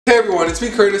everyone, it's me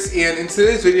Curtis, and in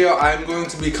today's video I'm going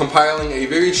to be compiling a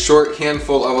very short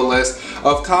handful of a list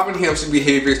of common hamster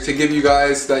behaviors to give you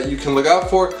guys that you can look out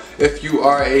for if you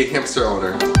are a hamster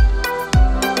owner.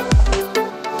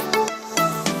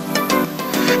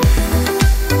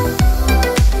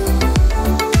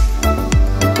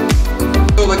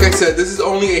 So like I said, this is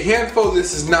only a handful.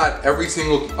 This is not every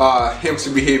single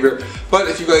hamster behavior, but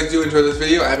if you guys do enjoy this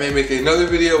video, I may make another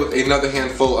video with another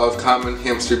handful of common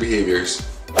hamster behaviors.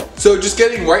 So just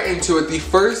getting right into it, the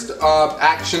first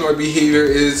action or behavior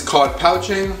is called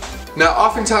pouching. Now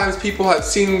oftentimes people have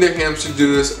seen their hamster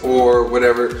do this or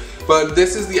whatever, but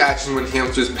this is the action when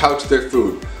hamsters pouch their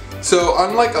food. So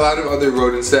unlike a lot of other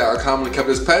rodents that are commonly kept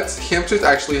as pets, hamsters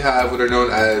actually have what are known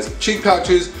as cheek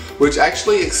pouches, which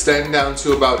actually extend down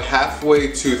to about halfway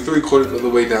to 3/4 of the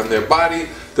way down their body,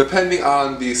 depending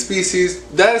on the species.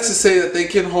 That is to say that they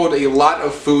can hold a lot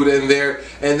of food in there,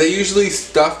 and they usually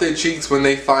stuff their cheeks when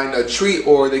they find a treat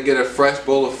or they get a fresh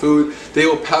bowl of food. They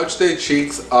will pouch their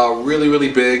cheeks really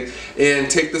big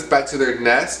and take this back to their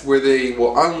nest, where they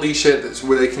will unleash it,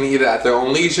 where they can eat it at their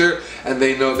own leisure and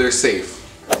they know they're safe.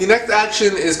 The next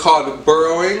action is called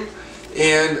burrowing,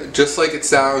 and just like it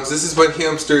sounds, this is when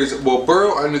hamsters will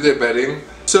burrow under their bedding.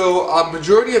 So a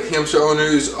majority of hamster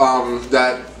owners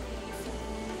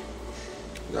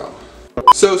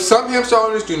So some hamster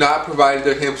owners do not provide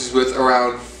their hamsters with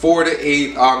around 4 to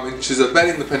 8 inches of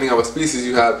bedding, depending on what species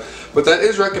you have. But that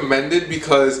is recommended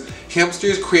because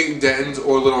hamsters create dens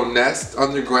or little nests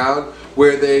underground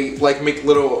where they make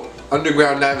little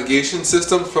underground navigation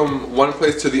systems from one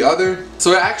place to the other.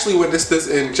 So I actually witnessed this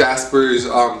in Jasper's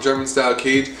German style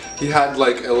cage. He had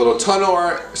like a little tunnel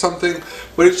or something,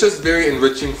 but it's just very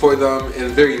enriching for them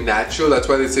and very natural. That's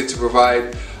why they say to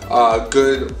provide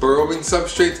good burrowing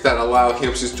substrates that allow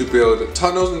hamsters to build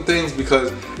tunnels and things,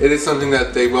 because it is something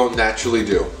that they will naturally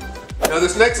do. Now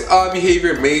this next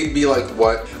behavior may be like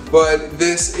what, but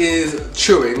this is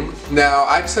chewing. Now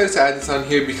I decided to add this on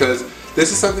here because this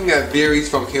is something that varies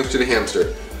from hamster to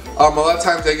hamster. A lot of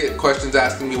times I get questions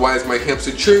asking me why is my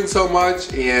hamster chewing so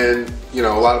much, and a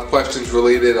lot of questions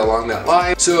related along that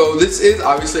line. So this is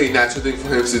obviously a natural thing for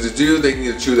hamsters to do. They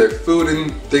need to chew their food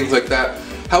and things like that.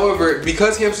 However,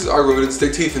 because hamsters are rodents, their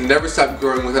teeth never stop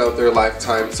growing without their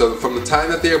lifetime. So from the time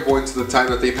that they are born to the time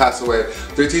that they pass away,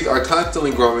 their teeth are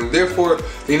constantly growing. Therefore,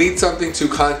 they need something to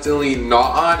constantly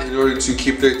gnaw on in order to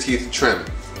keep their teeth trim.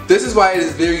 This is why it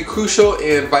is very crucial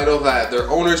and vital that their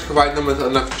owners provide them with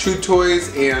enough chew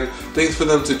toys and things for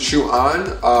them to chew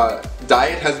on.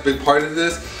 Diet has been part of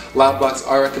this. Lab blocks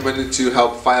are recommended to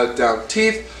help file down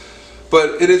teeth.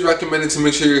 But it is recommended to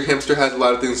make sure your hamster has a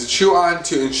lot of things to chew on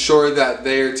to ensure that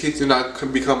their teeth do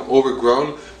not become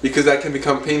overgrown, because that can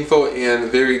become painful and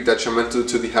very detrimental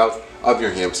to the health of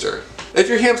your hamster. If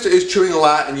your hamster is chewing a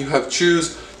lot and you have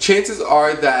chews, chances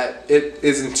are that it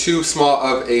is in too small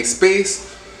of a space.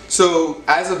 So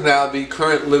as of now, the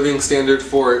current living standard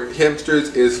for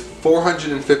hamsters is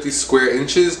 450 square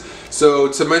inches. So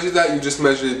to measure that, you just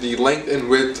measure the length and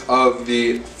width of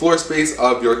the floor space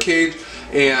of your cage,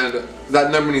 and that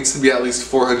number needs to be at least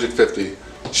 450.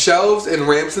 Shelves and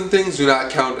ramps and things do not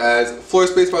count as floor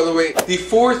space, by the way. The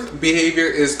fourth behavior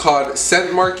is called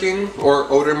scent marking, or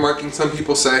odor marking, some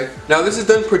people say. Now this is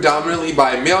done predominantly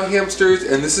by male hamsters,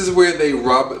 and this is where they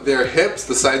rub their hips,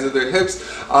 the sides of their hips,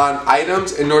 on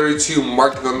items in order to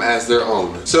mark them as their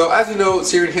own. So as you know,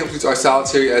 Syrian hamsters are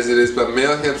solitary as it is, but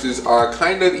male hamsters are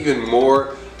kind of even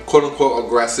more quote-unquote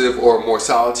aggressive or more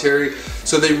solitary.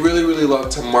 So they really love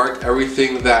to mark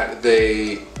everything that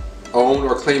they own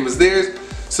or claim as theirs.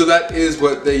 So that is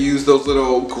what they use those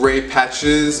little gray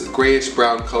patches, grayish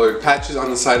brown colored patches on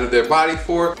the side of their body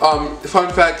for.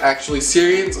 Fun fact, actually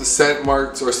Syrians' scent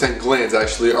marks or scent glands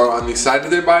actually are on the side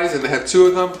of their bodies, and they have 2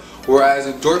 of them, whereas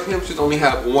dwarf hamsters only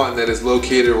have 1 that is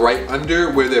located right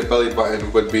under where their belly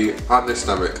button would be on their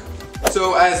stomach.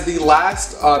 So as the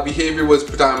last behavior was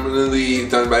predominantly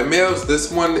done by males,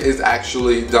 this one is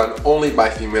actually done only by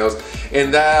females,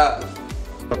 and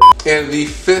the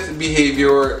fifth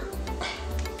behavior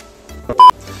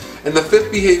And the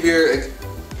fifth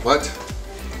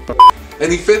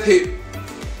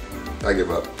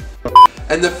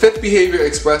behavior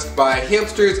expressed by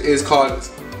hamsters is called,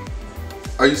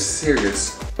 are you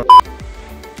serious?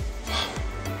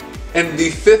 And the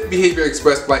fifth behavior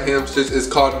expressed by hamsters is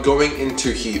called going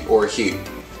into heat or heat.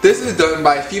 This is done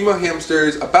by female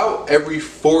hamsters about every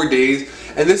 4 days,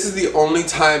 and this is the only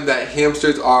time that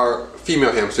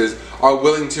female hamsters are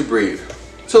willing to breed.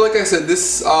 So like I said,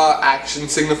 this action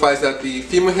signifies that the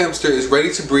female hamster is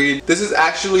ready to breed. This is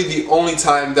actually the only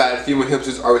time that female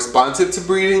hamsters are responsive to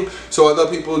breeding. So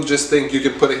although people just think you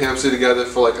can put a hamster together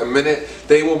for like a minute,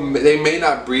 they may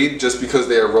not breed just because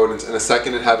they are rodents in a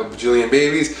second and have a bajillion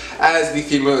babies, as the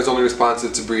female is only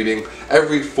responsive to breeding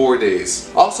every 4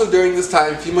 days. Also during this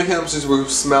time, female hamsters will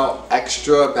smell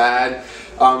extra bad.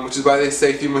 Which is why they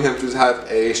say female hamsters have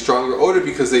a stronger odor,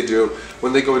 because they do.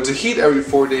 When they go into heat every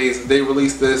 4 days, they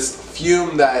release this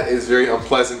fume that is very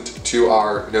unpleasant to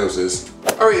our noses.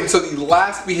 Alright, and so the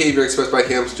last behavior expressed by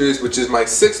hamsters, which is my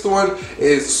 6th one,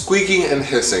 is squeaking and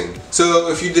hissing.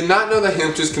 So if you did not know that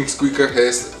hamsters can squeak or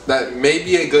hiss, that may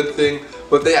be a good thing,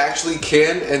 but they actually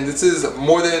can, and this is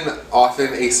more than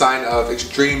often a sign of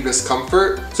extreme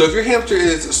discomfort. So if your hamster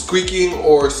is squeaking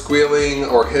or squealing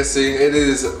or hissing,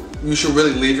 you should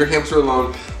really leave your hamster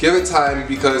alone. Give it time,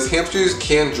 because hamsters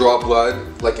can draw blood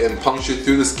and puncture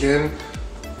through the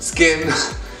skin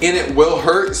and it will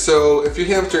hurt. So if your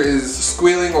hamster is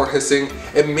squealing or hissing,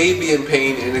 it may be in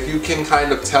pain, and if you can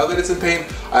kind of tell that it's in pain,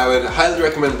 I would highly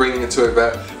recommend bringing it to a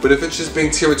vet. But if it's just being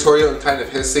territorial and kind of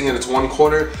hissing in its one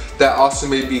corner, that also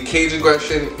may be cage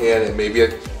aggression, and it may be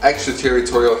an extra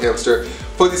territorial hamster,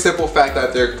 for the simple fact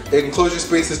that their enclosure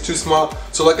space is too small.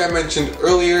 So like I mentioned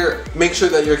earlier, make sure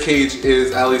that your cage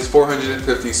is at least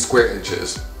 450 square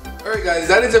inches. Alright guys,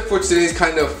 that is it for today's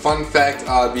kind of fun fact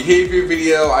behavior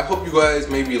video. I hope you guys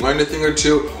maybe learned a thing or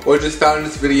two, or just found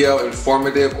this video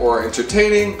informative or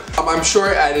entertaining. I'm sure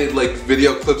I added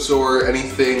video clips or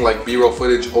anything like B-roll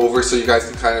footage over, so you guys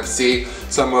can kind of see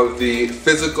some of the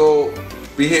physical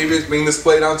behaviors being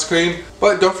displayed on screen.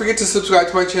 But don't forget to subscribe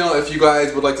to my channel if you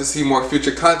guys would like to see more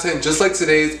future content just like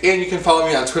today's, and you can follow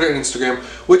me on Twitter and Instagram,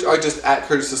 which are just at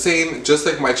Curtis Lasane, just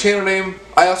like my channel name.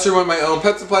 I also run my own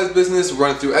pet supplies business,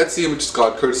 run through Etsy, which is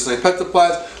called Curtis Lasane Pet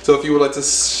Supplies. So if you would like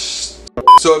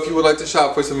to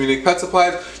shop for some unique pet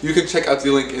supplies, you can check out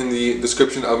the link in the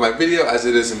description of my video, as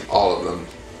it is in all of them.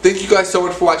 Thank you guys so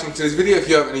much for watching today's video. If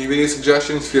you have any video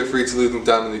suggestions, feel free to leave them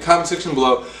down in the comment section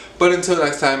below. But until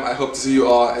next time, I hope to see you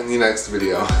all in the next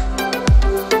video.